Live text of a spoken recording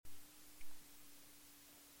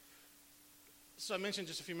So I mentioned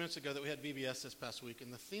just a few minutes ago that we had VBS this past week,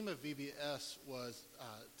 and the theme of VBS was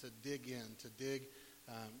to dig in, to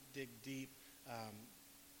dig deep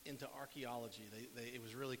into archaeology. It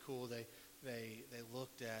was really cool. They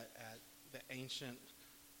looked at the ancient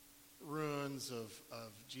ruins of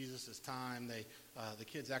Jesus' time. The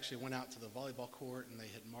kids actually went out to the volleyball court, and they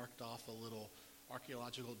had marked off a little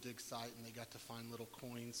archaeological dig site, and they got to find little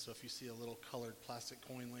coins. So if you see a little colored plastic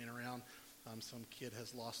coin laying around, some kid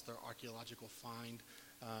has lost their archaeological find,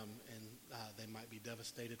 and they might be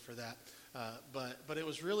devastated for that. But it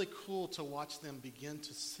was really cool to watch them begin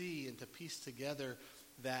to see and to piece together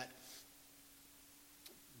that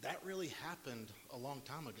really happened a long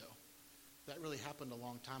time ago. That really happened a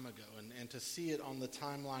long time ago, and to see it on the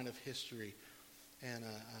timeline of history. And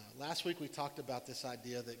last week we talked about this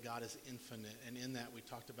idea that God is infinite, and in that we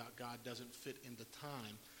talked about God doesn't fit into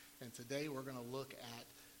time. And today we're going to look at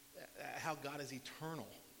how God is eternal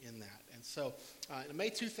in that. And so a May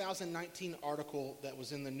 2019 article that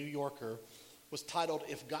was in the New Yorker was titled,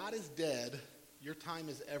 "If God is Dead, Your Time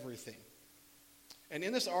is Everything." And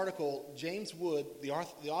in this article, James Wood, the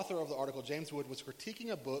author of the article, James Wood, was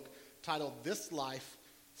critiquing a book titled "This Life,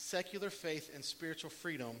 Secular Faith and Spiritual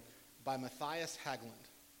Freedom" by Matthias Haglund.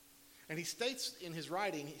 And he states in his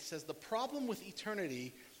writing, he says, "The problem with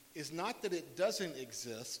eternity is not that it doesn't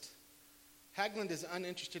exist. Haglund is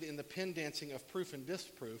uninterested in the pen dancing of proof and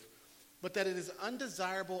disproof, but that it is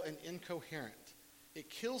undesirable and incoherent. It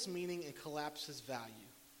kills meaning and collapses value.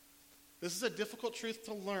 This is a difficult truth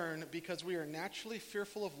to learn because we are naturally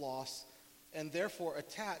fearful of loss and therefore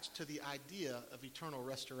attached to the idea of eternal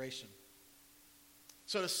restoration."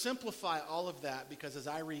 So to simplify all of that, because as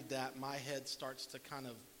I read that, my head starts to kind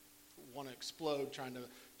of want to explode trying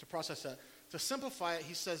to process that. To simplify it,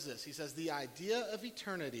 he says this. He says, the idea of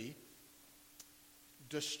eternity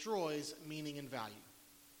destroys meaning and value.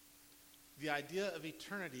 The idea of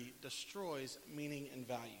eternity destroys meaning and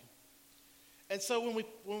value. And so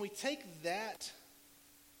when we take that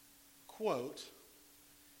quote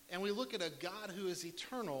and we look at a God who is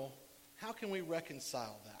eternal, how can we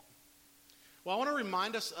reconcile that? Well, I want to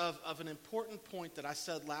remind us of an important point that I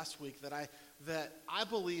said last week that I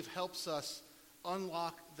believe helps us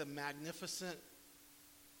unlock the magnificent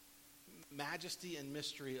majesty and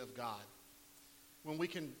mystery of God. When we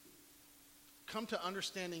can come to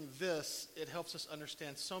understanding this, it helps us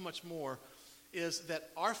understand so much more, is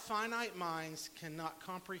that our finite minds cannot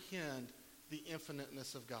comprehend the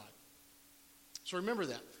infiniteness of God. So remember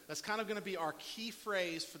that. That's kind of going to be our key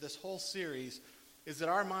phrase for this whole series, is that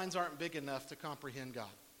our minds aren't big enough to comprehend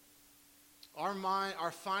God.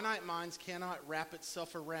 Our finite minds cannot wrap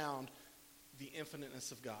itself around the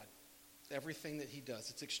infiniteness of God, everything that he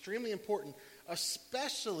does. It's extremely important,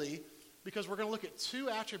 especially because we're going to look at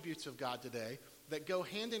two attributes of God today that go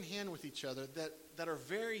hand in hand with each other that are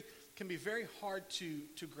can be very hard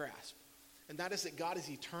to grasp. And that is that God is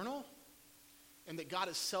eternal and that God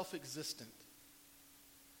is self-existent.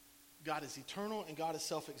 God is eternal and God is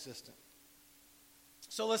self-existent.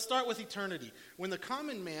 So let's start with eternity. When the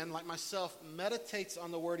common man, like myself, meditates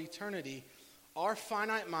on the word eternity, our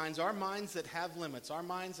finite minds, our minds that have limits, our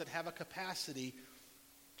minds that have a capacity,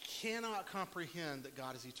 cannot comprehend that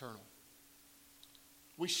God is eternal.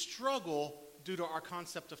 We struggle due to our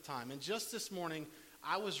concept of time. And just this morning,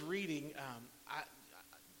 I was reading,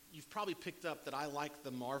 you've probably picked up that I like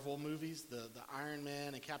the Marvel movies, the Iron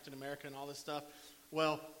Man and Captain America and all this stuff.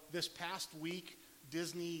 Well, this past week,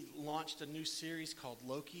 Disney launched a new series called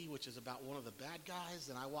Loki, which is about one of the bad guys,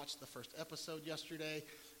 and I watched the first episode yesterday,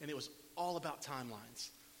 and it was all about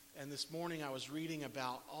timelines. And this morning I was reading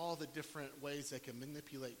about all the different ways they can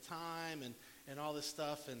manipulate time and all this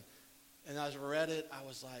stuff, and as I read it, I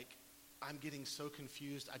was like, I'm getting so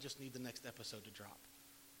confused, I just need the next episode to drop.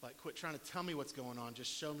 Like, quit trying to tell me what's going on,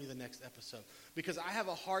 just show me the next episode. Because I have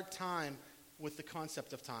a hard time with the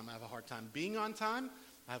concept of time. I have a hard time being on time.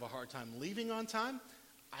 I have a hard time leaving on time.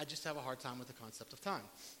 I just have a hard time with the concept of time.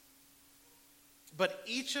 But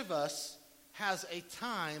each of us has a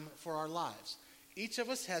time for our lives. Each of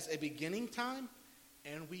us has a beginning time,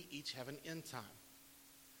 and we each have an end time.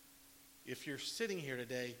 If you're sitting here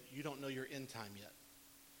today, you don't know your end time yet.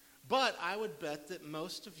 But I would bet that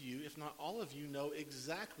most of you, if not all of you, know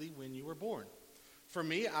exactly when you were born. For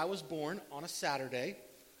me, I was born on a Saturday,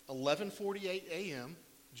 11:48 a.m.,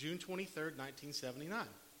 June 23rd, 1979.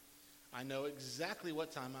 I know exactly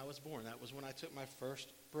what time I was born. That was when I took my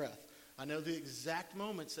first breath. I know the exact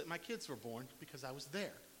moments that my kids were born because I was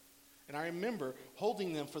there. And I remember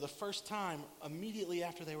holding them for the first time immediately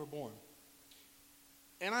after they were born.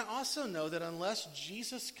 And I also know that unless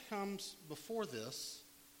Jesus comes before this,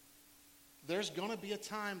 there's going to be a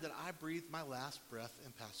time that I breathe my last breath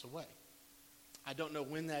and pass away. I don't know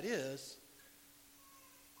when that is.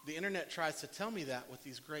 The internet tries to tell me that with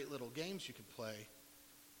these great little games you can play,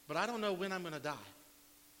 but I don't know when I'm going to die.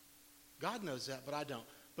 God knows that, but I don't.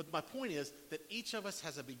 But my point is that each of us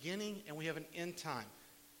has a beginning and we have an end time.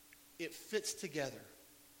 It fits together.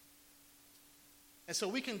 And so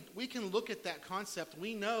we can look at that concept.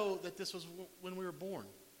 We know that this was when we were born.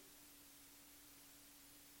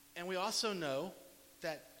 And we also know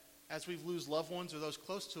that as we lose loved ones or those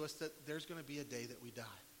close to us, that there's going to be a day that we die.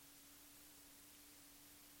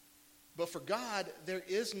 But for God, there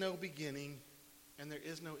is no beginning and there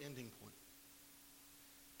is no ending point.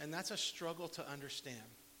 And that's a struggle to understand.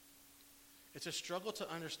 It's a struggle to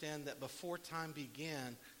understand that before time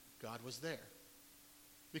began, God was there.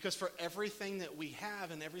 Because for everything that we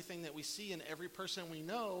have and everything that we see and every person we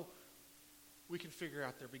know, we can figure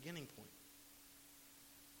out their beginning point.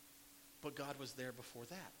 But God was there before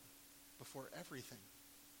that, before everything.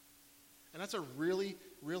 And that's a really,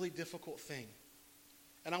 really difficult thing.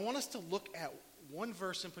 And I want us to look at one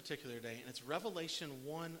verse in particular today, and it's Revelation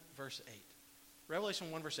 1, verse 8.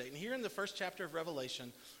 Revelation 1, verse 8. And here in the first chapter of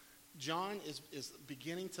Revelation, John is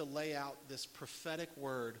beginning to lay out this prophetic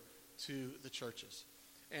word to the churches.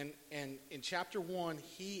 And in chapter 1,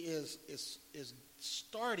 he is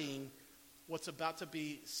starting what's about to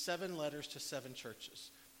be 7 letters to 7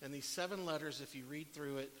 churches. And these 7 letters, if you read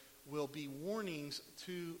through it, will be warnings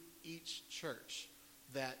to each church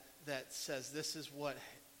that says, this is what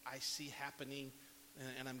I see happening,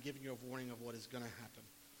 and I'm giving you a warning of what is going to happen.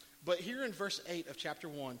 But here in verse 8 of chapter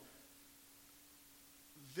 1,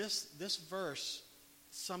 this verse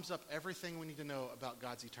sums up everything we need to know about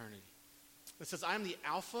God's eternity. It says, I am the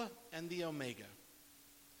Alpha and the Omega,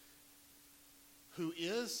 who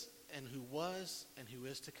is and who was and who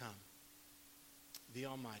is to come, the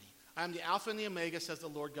Almighty. I am the Alpha and the Omega, says the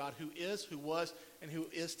Lord God, who is, who was, and who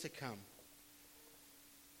is to come.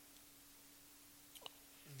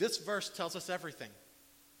 This verse tells us everything.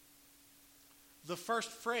 The first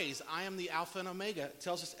phrase, I am the Alpha and Omega,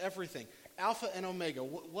 tells us everything. Alpha and Omega,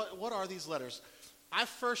 what are these letters? I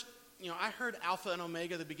heard Alpha and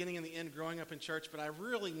Omega, the beginning and the end, growing up in church, but I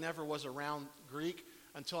really never was around Greek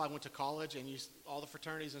until I went to college, and all the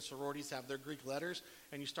fraternities and sororities have their Greek letters,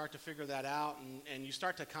 and you start to figure that out, and you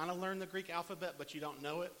start to kind of learn the Greek alphabet, but you don't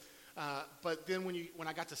know it. But then when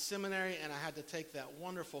I got to seminary and I had to take that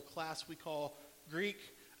wonderful class we call Greek,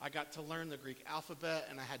 I got to learn the Greek alphabet,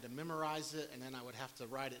 and I had to memorize it, and then I would have to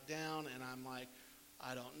write it down, and I'm like,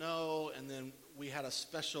 I don't know. And then we had to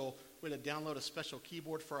download a special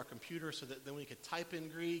keyboard for our computer so that then we could type in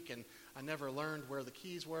Greek, and I never learned where the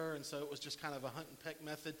keys were, and so it was just kind of a hunt and peck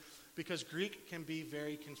method, because Greek can be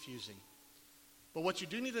very confusing. But what you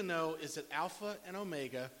do need to know is that Alpha and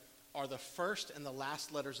Omega are the first and the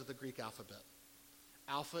last letters of the Greek alphabet.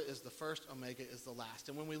 Alpha is the first, Omega is the last.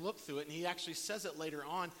 And when we look through it, and he actually says it later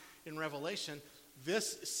on in Revelation,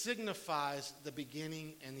 this signifies the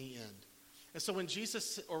beginning and the end. And so when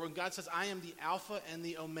God says, I am the Alpha and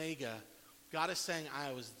the Omega, God is saying,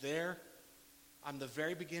 I was there, I'm the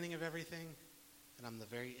very beginning of everything, and I'm the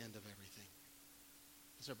very end of everything.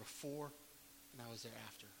 I was there before, and I was there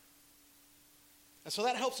after. And so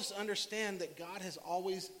that helps us understand that God has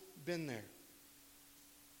always been there.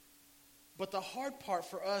 But the hard part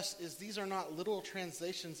for us is these are not literal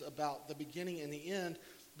translations about the beginning and the end,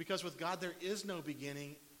 because with God there is no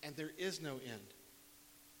beginning and there is no end.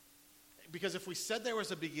 Because if we said there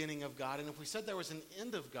was a beginning of God and if we said there was an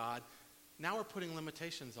end of God, now we're putting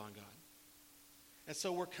limitations on God. And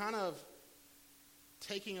so we're kind of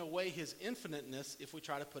taking away his infiniteness if we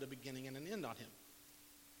try to put a beginning and an end on him.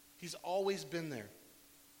 He's always been there.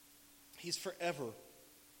 He's forever.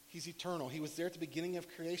 He's eternal. He was there at the beginning of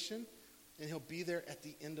creation, and he'll be there at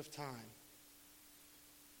the end of time.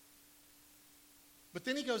 But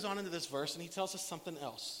then he goes on into this verse and he tells us something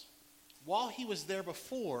else. While he was there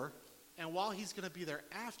before, and while he's going to be there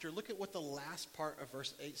after, look at what the last part of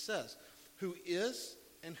verse 8 says. Who is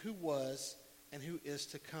and who was and who is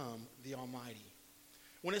to come, the Almighty.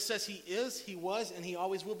 When it says he is, he was, and he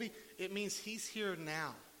always will be, it means he's here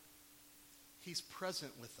now. He's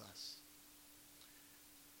present with us.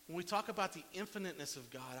 When we talk about the infiniteness of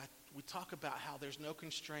God, we talk about how there's no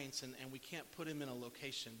constraints and we can't put him in a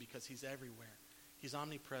location because he's everywhere. He's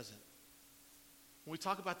omnipresent. When we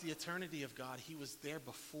talk about the eternity of God, he was there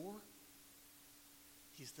before.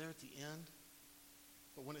 He's there at the end.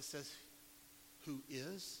 But when it says who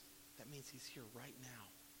is, that means he's here right now.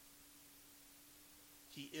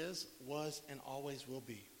 He is, was, and always will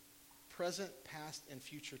be. Present, past, and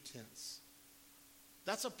future tense.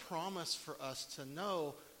 That's a promise for us to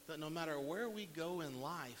know that no matter where we go in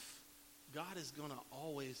life, God is going to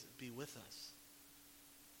always be with us.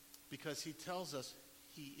 Because he tells us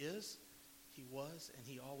he is, he was, and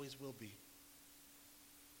he always will be.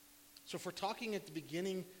 So if we're talking at the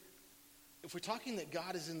beginning, if we're talking that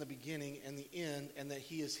God is in the beginning and the end, and that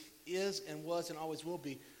he is and was and always will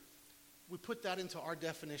be, we put that into our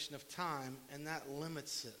definition of time, and that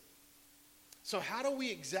limits it. So how do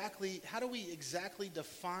we exactly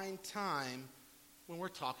define time when we're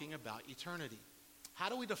talking about eternity? How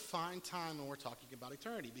do we define time when we're talking about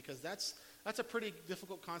eternity? Because that's a pretty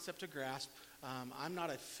difficult concept to grasp. I'm not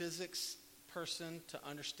a physics person to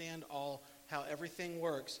understand how everything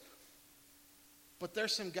works. But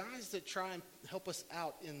there's some guys that try and help us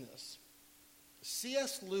out in this.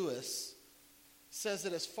 C.S. Lewis says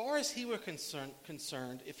that as far as he were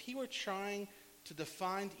concerned, if he were trying to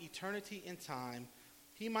define eternity in time,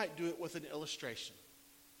 he might do it with an illustration.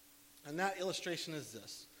 And that illustration is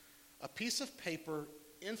this: a piece of paper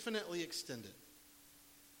infinitely extended.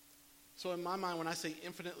 So in my mind, when I say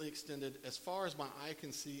infinitely extended, as far as my eye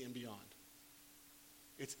can see and beyond,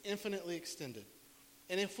 it's infinitely extended.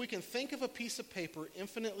 And if we can think of a piece of paper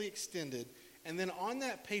infinitely extended, and then on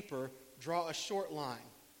that paper draw a short line,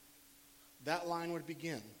 that line would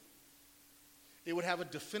begin. It would have a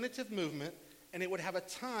definitive movement, and it would have a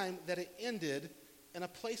time that it ended and a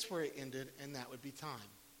place where it ended, and that would be time.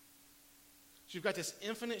 So you've got this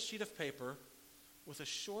infinite sheet of paper with a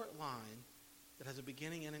short line that has a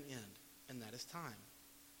beginning and an end, and that is time.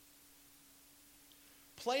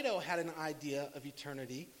 Plato had an idea of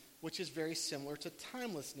eternity which is very similar to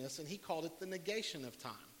timelessness, and he called it the negation of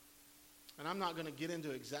time. And I'm not going to get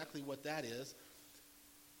into exactly what that is,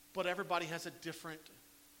 but everybody has a different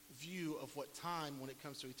view of what time when it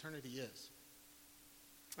comes to eternity is.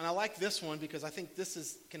 And I like this one because I think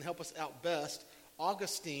this can help us out best.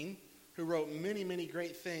 Augustine, who wrote many, many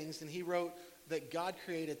great things, and he wrote that God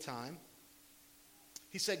created time.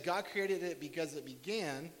 He said God created it because it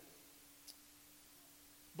began.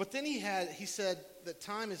 But then he said that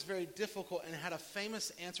time is very difficult, and had a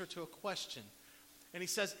famous answer to a question. And he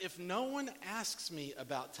says, if no one asks me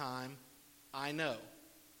about time, I know.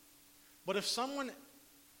 But if someone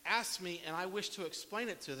asks me and I wish to explain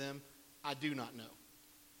it to them, I do not know.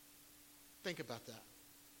 Think about that.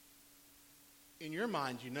 In your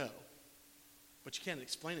mind, you know. But you can't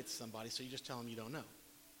explain it to somebody, so you just tell them you don't know.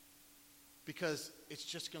 Because it's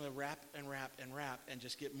just going to wrap and wrap and wrap and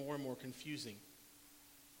just get more and more confusing.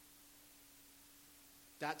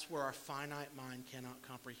 That's where our finite mind cannot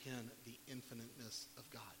comprehend the infiniteness of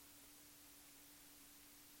God.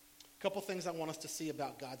 A couple things I want us to see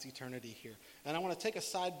about God's eternity here. And I want to take a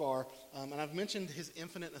sidebar, and I've mentioned his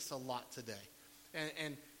infiniteness a lot today.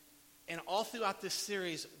 And all throughout this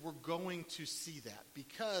series, we're going to see that.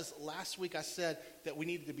 Because last week I said that we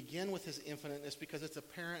needed to begin with his infiniteness because it's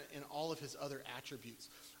apparent in all of his other attributes.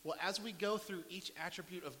 Well, as we go through each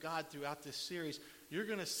attribute of God throughout this series, you're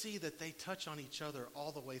going to see that they touch on each other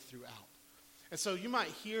all the way throughout. And so you might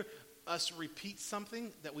hear us repeat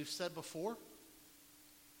something that we've said before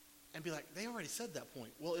and be like, they already said that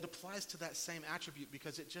point. Well, it applies to that same attribute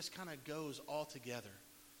because it just kind of goes all together.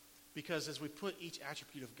 Because as we put each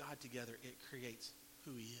attribute of God together, it creates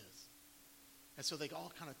who he is. And so they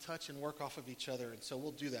all kind of touch and work off of each other, and so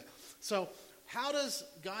we'll do that. So how does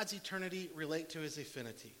God's eternity relate to his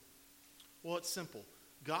infinity? Well, it's simple.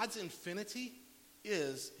 God's infinity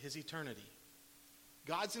is his eternity.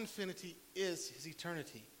 God's infinity is his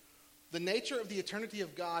eternity. The nature of the eternity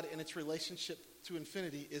of God and its relationship to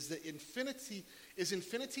infinity is that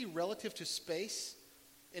infinity relative to space,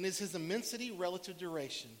 and is his immensity relative to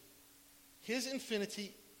duration. His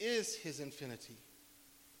infinity is his infinity.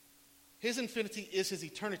 His infinity is his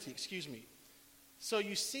eternity, So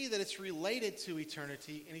you see that it's related to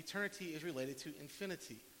eternity, and eternity is related to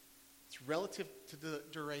infinity. It's relative to the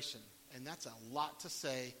duration. And that's a lot to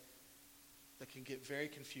say that can get very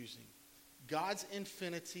confusing. God's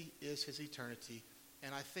infinity is his eternity,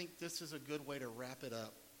 and I think this is a good way to wrap it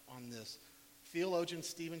up on this. Theologian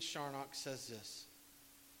Stephen Charnock says this: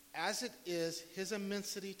 as it is his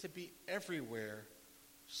immensity to be everywhere,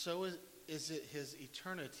 so is it his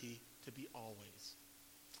eternity to be always.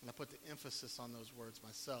 And I put the emphasis on those words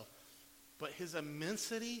myself. But his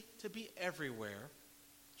immensity to be everywhere,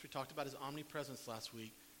 which we talked about his omnipresence last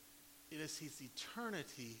week, it is his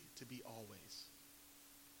eternity to be always.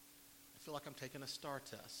 I feel like I'm taking a star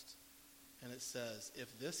test. And it says,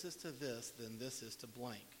 if this is to this, then this is to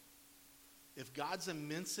blank. If God's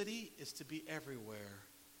immensity is to be everywhere,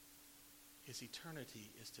 his eternity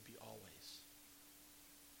is to be always.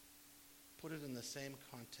 Put it in the same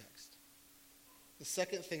context. The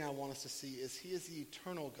second thing I want us to see is he is the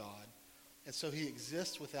eternal God, and so he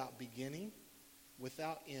exists without beginning,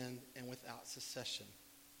 without end, and without cessation.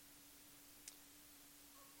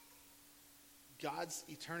 God's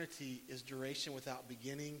eternity is duration without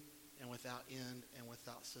beginning and without end and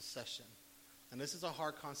without cessation. And this is a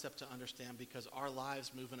hard concept to understand because our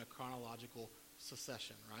lives move in a chronological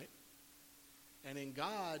succession, right? And in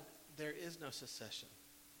God, there is no succession.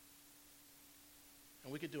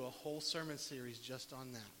 And we could do a whole sermon series just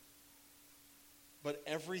on that. But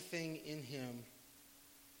everything in him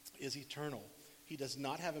is eternal. He does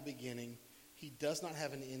not have a beginning. He does not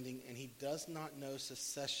have an ending. And he does not know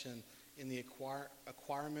cessation in the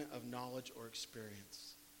acquirement of knowledge or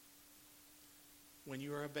experience. When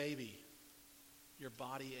you are a baby, your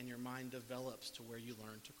body and your mind develops to where you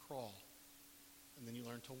learn to crawl. And then you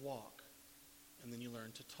learn to walk. And then you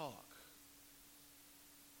learn to talk.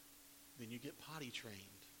 Then you get potty trained.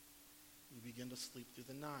 You begin to sleep through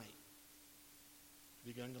the night.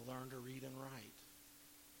 You begin to learn to read and write.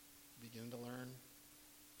 You begin to learn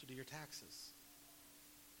to do your taxes.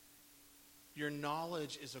 Your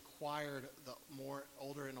knowledge is acquired the more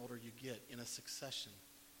older and older you get in a succession.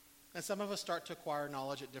 And some of us start to acquire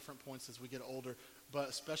knowledge at different points as we get older, but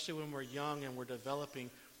especially when we're young and we're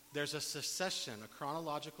developing, there's a succession, a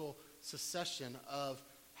chronological succession of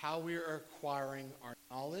how we are acquiring our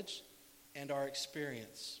knowledge and our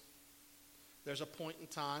experience. There's a point in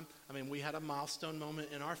time, we had a milestone moment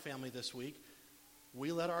in our family this week.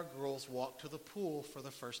 We let our girls walk to the pool for the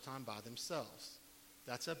first time by themselves.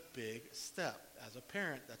 That's a big step. As a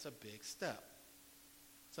parent, that's a big step.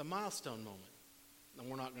 It's a milestone moment. And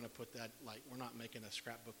we're not going to put that, we're not making a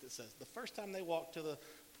scrapbook that says the first time they walked to the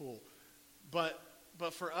pool. But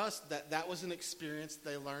for us, that was an experience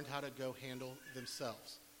they learned how to go handle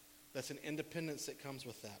themselves. That's an independence that comes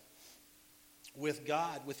with that. With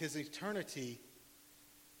God, with his eternity,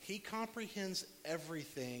 he comprehends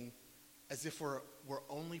everything as if we're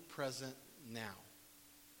only present now.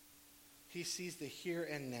 He sees the here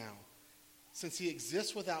and now. Since he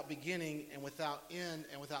exists without beginning and without end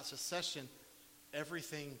and without cessation,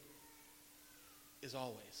 everything is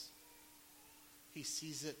always. He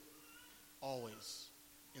sees it always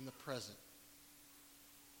in the present.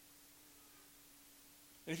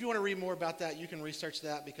 And if you want to read more about that, you can research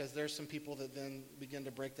that because there's some people that then begin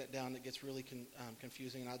to break that down. It gets really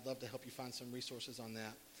confusing, and I'd love to help you find some resources on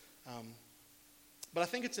that. But I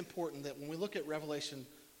think it's important that when we look at Revelation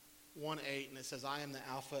 1:8, and it says, I am the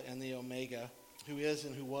Alpha and the Omega, who is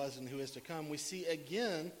and who was and who is to come, we see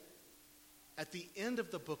again at the end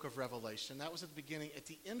of the book of Revelation, that was at the beginning, at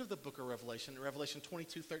the end of the book of Revelation, in Revelation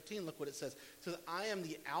 22:13, look what it says. It says, I am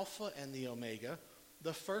the Alpha and the Omega,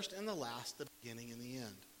 the first and the last, the beginning and the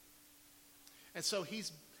end. And so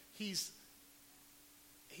he's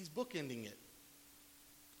bookending it,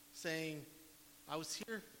 saying, I was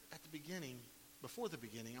here at the beginning, before the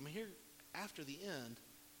beginning. I'm here after the end,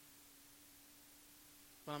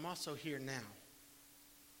 but I'm also here now.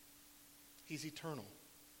 He's eternal.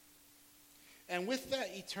 And with that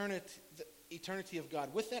eternity of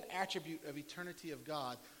God, with that attribute of eternity of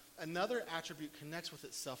God, another attribute connects with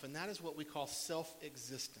itself, and that is what we call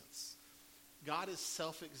self-existence. God is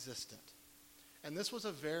self-existent. And this was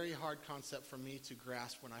a very hard concept for me to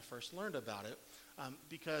grasp when I first learned about it,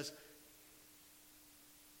 because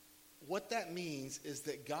what that means is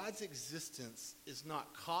that God's existence is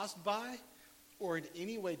not caused by or in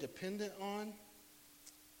any way dependent on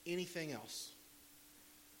anything else.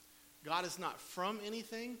 God is not from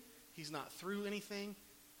anything, he's not through anything,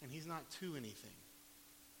 and he's not to anything.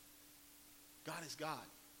 God is God,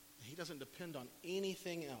 and he doesn't depend on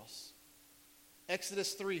anything else.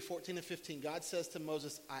 Exodus 3:14-15, God says to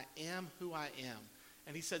Moses, I am who I am.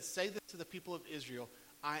 And he said, say this to the people of Israel,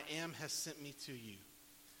 I am has sent me to you.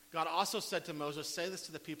 God also said to Moses, say this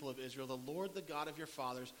to the people of Israel, the Lord, the God of your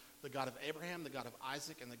fathers, the God of Abraham, the God of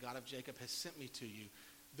Isaac, and the God of Jacob has sent me to you.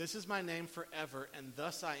 This is my name forever, and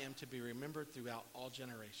thus I am to be remembered throughout all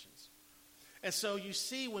generations. And so you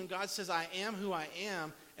see when God says, I am who I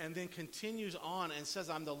am, and then continues on and says,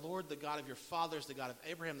 I'm the Lord, the God of your fathers, the God of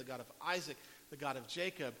Abraham, the God of Isaac, the God of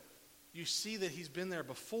Jacob, you see that he's been there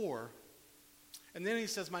before. And then he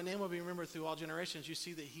says, my name will be remembered through all generations. You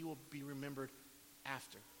see that he will be remembered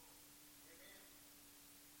after.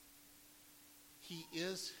 He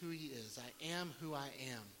is who he is. I am who I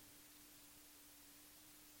am.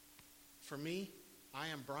 For me, I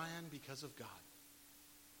am Brian because of God.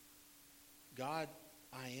 God,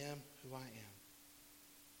 I am who I am.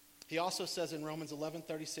 He also says in Romans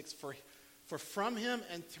 11:36, for from him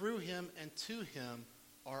and through him and to him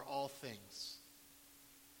are all things.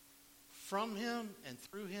 From him and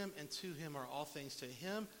through him and to him are all things. To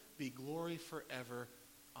him be glory forever.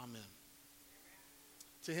 Amen.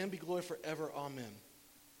 To him be glory forever. Amen.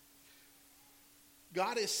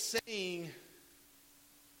 God is saying,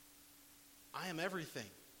 I am everything.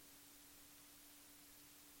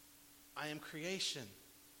 I am creation.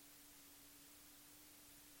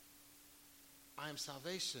 I am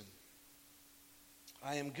salvation.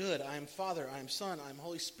 I am good. I am Father. I am Son. I am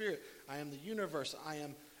Holy Spirit. I am the universe. I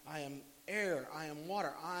am air. I am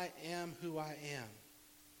water. I am who I am.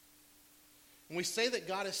 When we say that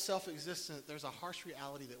God is self-existent, there's a harsh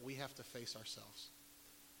reality that we have to face ourselves.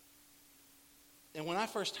 And when I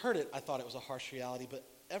first heard it, I thought it was a harsh reality, but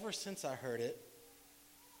ever since I heard it,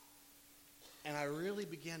 and I really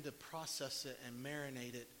began to process it and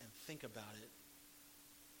marinate it and think about it,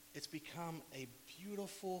 it's become a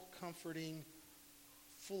beautiful, comforting,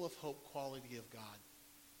 full of hope quality of God.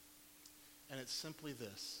 And it's simply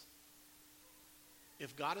this.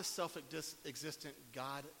 If God is self-existent,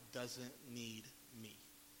 God doesn't need me.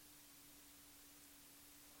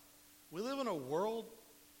 We live in a world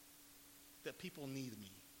that people need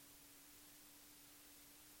me.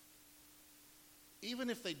 Even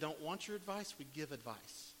if they don't want your advice, we give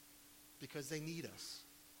advice because they need us.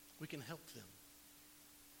 We can help them.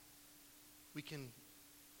 We can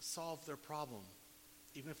solve their problem.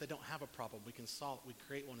 Even if they don't have a problem, we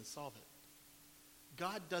create one and solve it.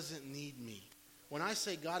 God doesn't need me. When I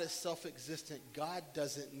say God is self-existent, God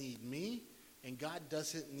doesn't need me, and God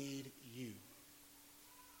doesn't need you.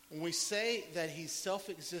 When we say that he's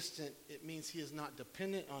self-existent, it means he is not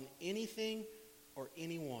dependent on anything or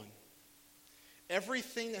anyone.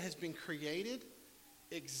 Everything that has been created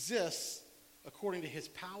exists according to his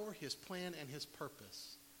power, his plan, and his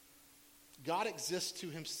purpose. God exists to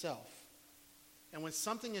himself. And when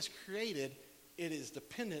something is created, it is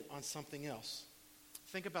dependent on something else.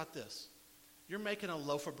 Think about this. You're making a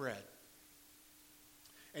loaf of bread.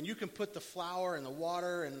 And you can put the flour and the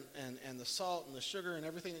water and the salt and the sugar and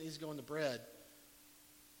everything that needs to go in the bread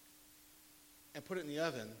and put it in the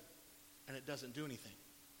oven, and it doesn't do anything.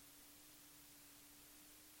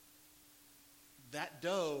 That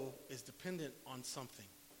dough is dependent on something.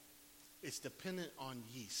 It's dependent on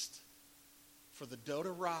yeast. For the dough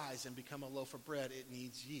to rise and become a loaf of bread, it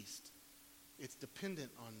needs yeast. It's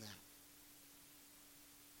dependent on that.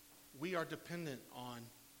 We are dependent on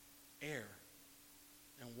air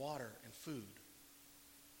and water and food.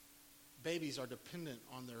 Babies are dependent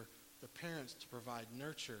on their parents to provide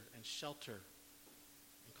nurture and shelter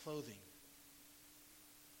and clothing.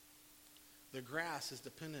 The grass is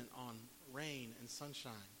dependent on rain and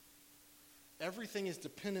sunshine. Everything is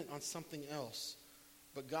dependent on something else.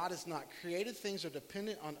 But God is not. Created things are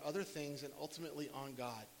dependent on other things and ultimately on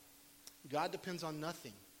God. God depends on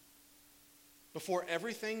nothing. Before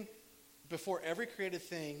every created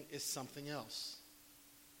thing is something else.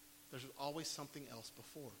 There's always something else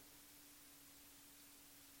before.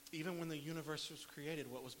 Even when the universe was created,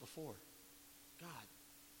 what was before? God.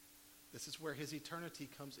 This is where his eternity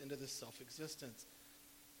comes into this self-existence.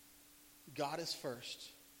 God is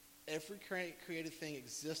first. Every created thing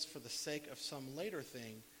exists for the sake of some later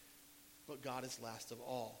thing, but God is last of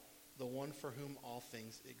all, the one for whom all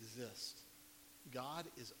things exist. God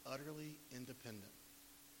is utterly independent.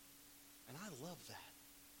 And I love that.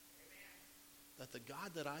 Amen. That the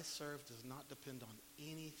God that I serve does not depend on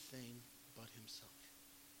anything but himself.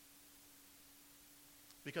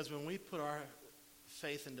 Because when we put our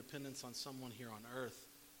faith and dependence on someone here on earth,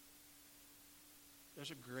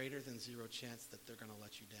 there's a greater than zero chance that they're going to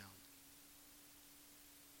let you down.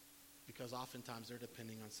 Because oftentimes they're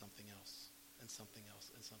depending on something else and something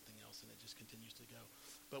else and something else, and it just continues to go.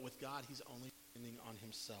 But with God, he's only depending on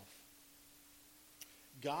himself.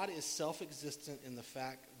 God is self-existent in the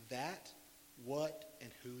fact that, what,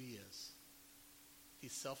 and who he is.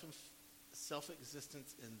 He's self-existent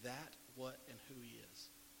in that, what, and who he is.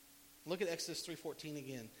 Look at Exodus 3:14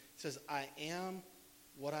 again. It says, I am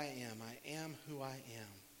what I am. I am who I am.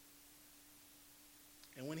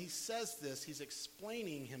 And when he says this, he's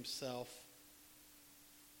explaining himself,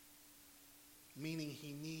 meaning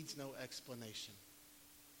he needs no explanation.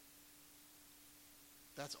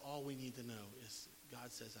 That's all we need to know is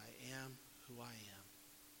God says, I am who I am.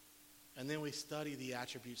 And then we study the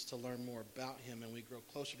attributes to learn more about him, and we grow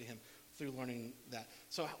closer to him through learning that.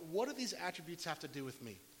 So what do these attributes have to do with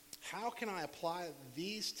me? How can I apply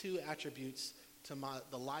these two attributes to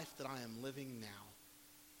the life that I am living now?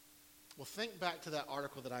 Well, think back to that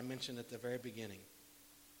article that I mentioned at the very beginning.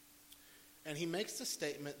 And he makes the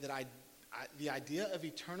statement that the idea of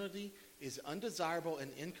eternity is undesirable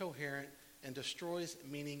and incoherent and destroys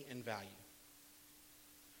meaning and value.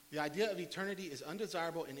 The idea of eternity is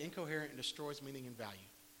undesirable and incoherent and destroys meaning and value.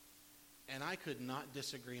 And I could not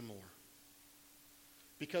disagree more.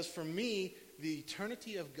 Because for me, the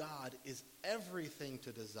eternity of God is everything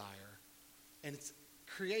to desire. And it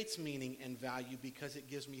creates meaning and value because it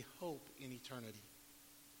gives me hope in eternity.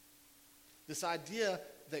 This idea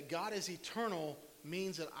that God is eternal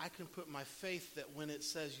means that I can put my faith that when it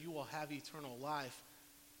says you will have eternal life,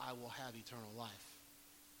 I will have eternal life.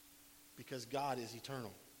 Because God is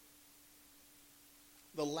eternal.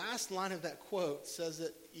 The last line of that quote says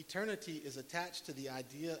that eternity is attached to the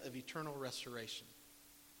idea of eternal restoration.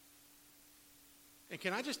 And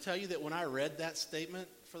can I just tell you that when I read that statement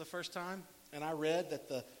for the first time, and I read that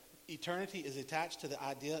the eternity is attached to the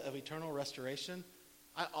idea of eternal restoration,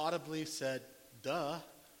 I audibly said, duh.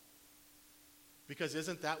 Because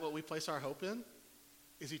isn't that what we place our hope in?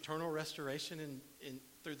 Is eternal restoration in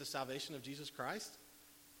through the salvation of Jesus Christ?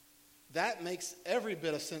 That makes every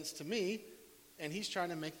bit of sense to me, and he's trying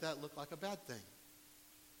to make that look like a bad thing.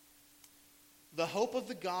 The hope of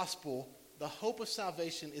the gospel, the hope of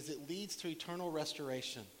salvation, is it leads to eternal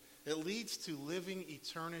restoration. It leads to living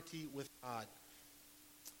eternity with God.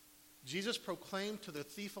 Jesus proclaimed to the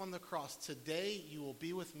thief on the cross, "Today you will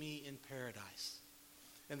be with me in paradise."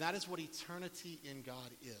 And that is what eternity in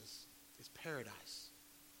God is. It's paradise.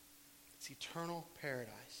 It's eternal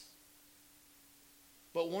paradise.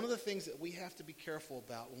 But one of the things that we have to be careful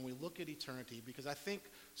about when we look at eternity, because I think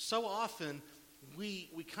so often we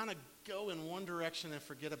kind of go in one direction and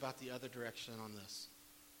forget about the other direction on this.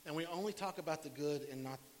 And we only talk about the good and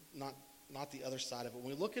not the other side of it. When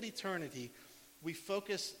we look at eternity, we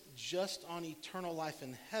focus just on eternal life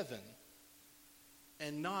in heaven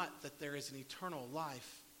and not that there is an eternal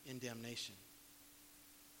life in damnation.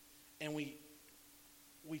 And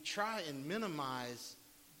we try and minimize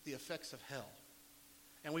the effects of hell.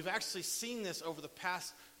 And we've actually seen this over the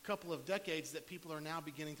past couple of decades that people are now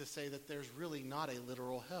beginning to say that there's really not a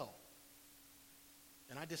literal hell.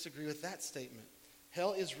 And I disagree with that statement.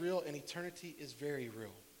 Hell is real and eternity is very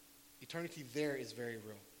real. Eternity there is very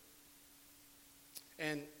real.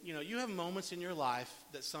 And, you have moments in your life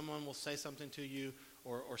that someone will say something to you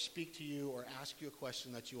or speak to you or ask you a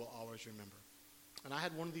question that you will always remember. And I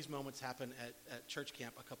had one of these moments happen at church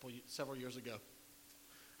camp several years ago.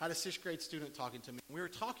 I had a 6th grade student talking to me. We were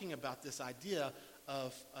talking about this idea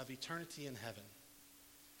of eternity in heaven,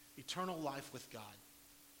 eternal life with God.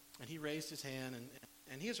 And he raised his hand,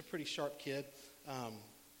 and he was a pretty sharp kid.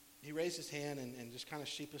 He raised his hand and just kind of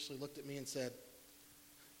sheepishly looked at me and said,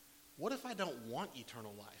 "What if I don't want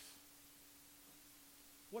eternal life?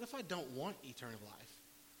 What if I don't want eternal life?"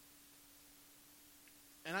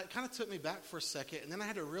 And it kind of took me back for a second, and then I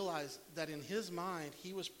had to realize that in his mind,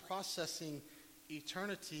 he was processing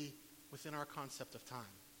eternity within our concept of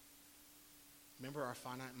time. Remember, our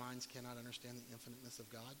finite minds cannot understand the infiniteness of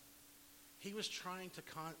God. He was trying to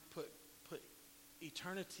put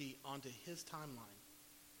eternity onto his timeline,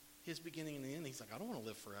 his beginning and the end. He's like, "I don't want to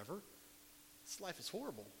live forever. This life is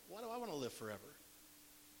horrible. Why do I want to live forever?"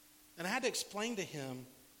 And I had to explain to him,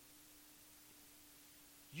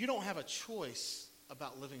 you don't have a choice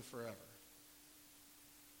about living forever.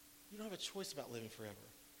 You don't have a choice about living forever.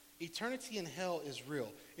 Eternity in hell is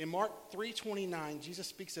real. In Mark 3:29, Jesus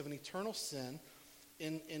speaks of an eternal sin.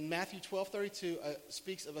 In Matthew 12:32,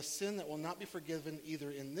 speaks of a sin that will not be forgiven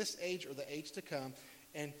either in this age or the age to come.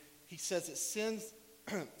 And he says that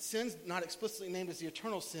sins not explicitly named as the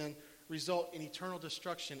eternal sin result in eternal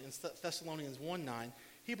destruction in Thessalonians 1:9.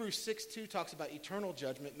 Hebrews 6:2 talks about eternal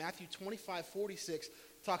judgment. Matthew 25:46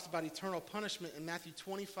 talks about eternal punishment. And Matthew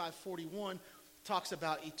 25:41 talks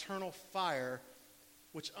about eternal fire,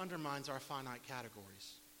 which undermines our finite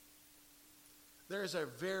categories. There is a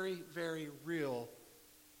very, very real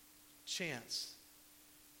chance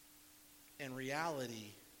and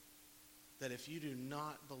reality that if you do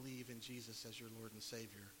not believe in Jesus as your Lord and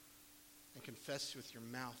Savior and confess with your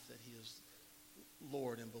mouth that he is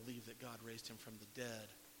Lord and believe that God raised him from the dead,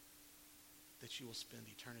 that you will spend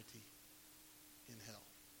eternity in hell.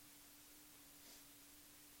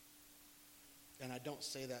 And I don't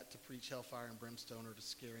say that to preach hellfire and brimstone or to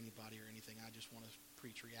scare anybody or anything. I just want to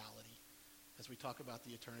preach reality. As we talk about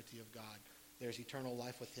the eternity of God, there's eternal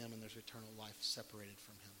life with him and there's eternal life separated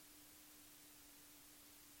from him.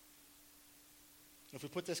 If we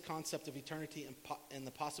put this concept of eternity and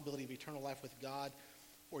the possibility of eternal life with God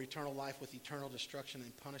or eternal life with eternal destruction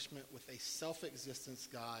and punishment with a self-existence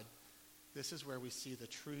God, this is where we see the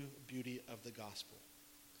true beauty of the gospel.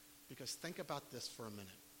 Because think about this for a minute.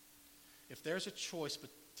 If there's a choice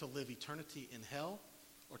to live eternity in hell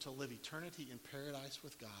or to live eternity in paradise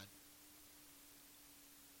with God,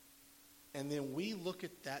 And then we look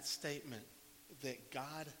at that statement that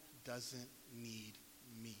God doesn't need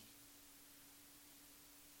me.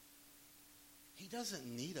 He doesn't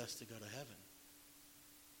need us to go to heaven.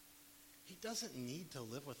 He doesn't need to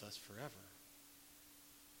live with us forever.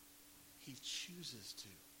 He chooses to.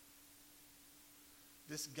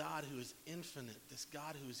 This God who is infinite, this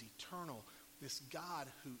God who is eternal, this God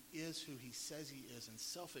who is who he says he is and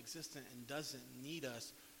self-existent and doesn't need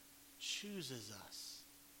us, chooses us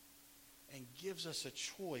and gives us a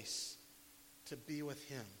choice to be with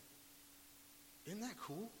him. Isn't that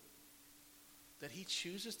cool? That he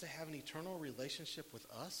chooses to have an eternal relationship with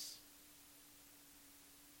us?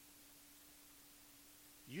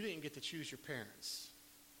 You didn't get to choose your parents.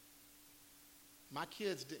 My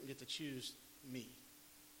kids didn't get to choose me.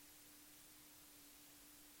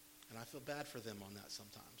 And I feel bad for them on that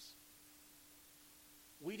sometimes.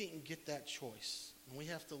 We didn't get that choice. And we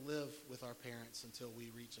have to live with our parents until we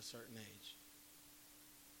reach a certain age.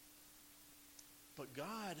 But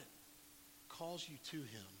God calls you to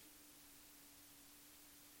him.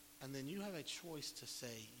 And then you have a choice to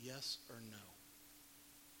say yes or no.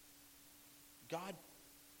 God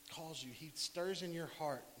calls you. He stirs in your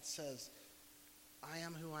heart and says, I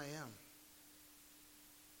am who I am.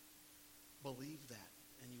 Believe that,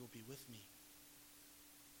 and you will be with me.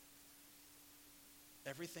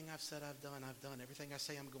 Everything I've said I've done, I've done. Everything I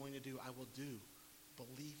say I'm going to do, I will do.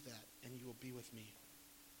 Believe that, and you will be with me.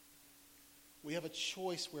 We have a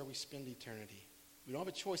choice where we spend eternity. We don't have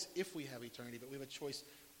a choice if we have eternity, but we have a choice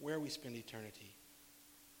where we spend eternity.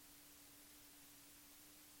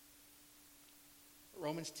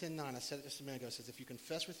 Romans 10:9, I said it just a minute ago, says, if you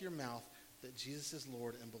confess with your mouth that Jesus is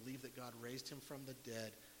Lord and believe that God raised him from the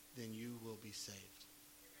dead, then you will be saved.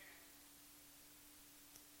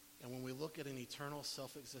 And when we look at an eternal,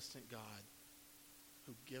 self-existent God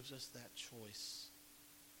who gives us that choice,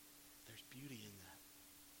 there's beauty in that.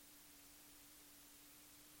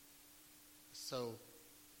 So,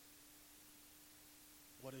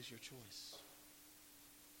 what is your choice?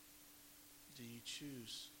 Do you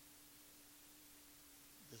choose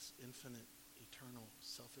this infinite, eternal,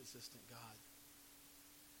 self-existent God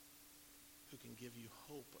who can give you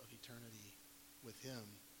hope of eternity with him?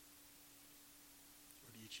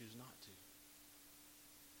 Or do you choose not to?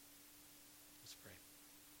 Let's pray.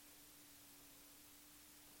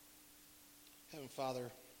 Heavenly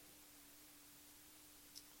Father,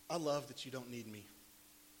 I love that you don't need me.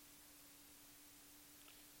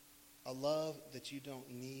 I love that you don't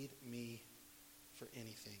need me for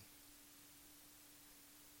anything.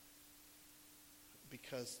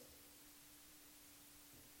 Because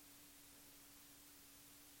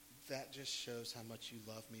that just shows how much you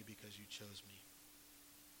love me because you chose me.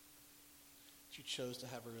 You chose to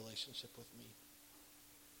have a relationship with me.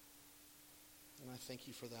 And I thank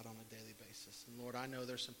you for that on a daily basis. And Lord, I know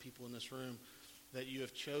there's some people in this room that you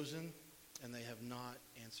have chosen and they have not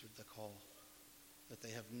answered the call. That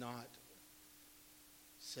they have not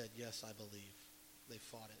said, yes, I believe. They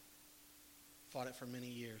fought it. Fought it for many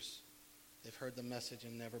years. They've heard the message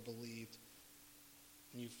and never believed.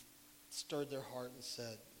 And you've stirred their heart and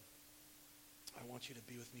said, I want you to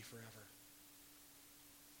be with me forever.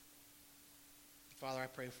 Father, I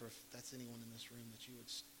pray for if that's anyone in this room that you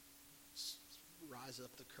would rise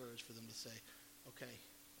up the courage for them to say, okay,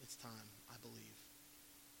 it's time. I believe.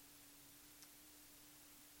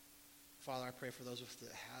 Father, I pray for those of us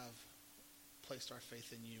that have placed our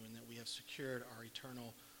faith in you and that we have secured our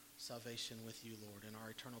eternal salvation with you, Lord, and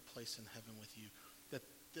our eternal place in heaven with you, that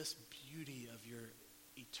this beauty of your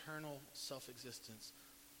eternal self-existence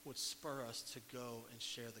would spur us to go and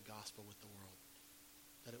share the gospel with the world.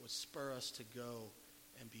 That it would spur us to go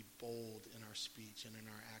and be bold in our speech and in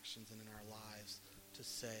our actions and in our lives to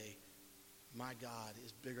say, my God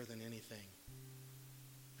is bigger than anything.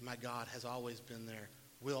 And my God has always been there,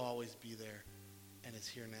 will always be there, and is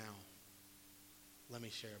here now. Let me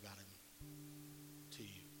share about him to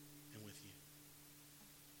you and with you.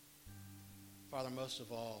 Father, most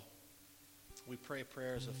of all, we pray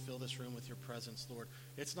prayers of fill this room with your presence, Lord.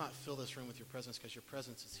 It's not fill this room with your presence because your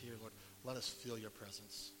presence is here, Lord. Let us feel your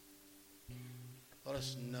presence. Let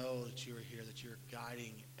us know that you are here, that you're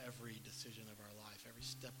guiding every decision of our life, every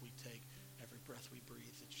step we take, every breath we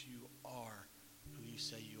breathe, that you are who you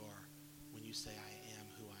say you are when you say, I am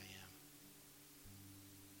who I am.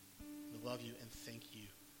 We love you and thank you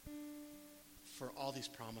for all these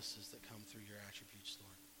promises that come through your attributes,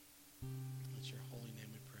 Lord. It's your holy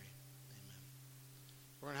name we pray. Amen.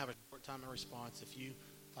 We're going to have a short time of response. If you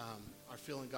are feeling God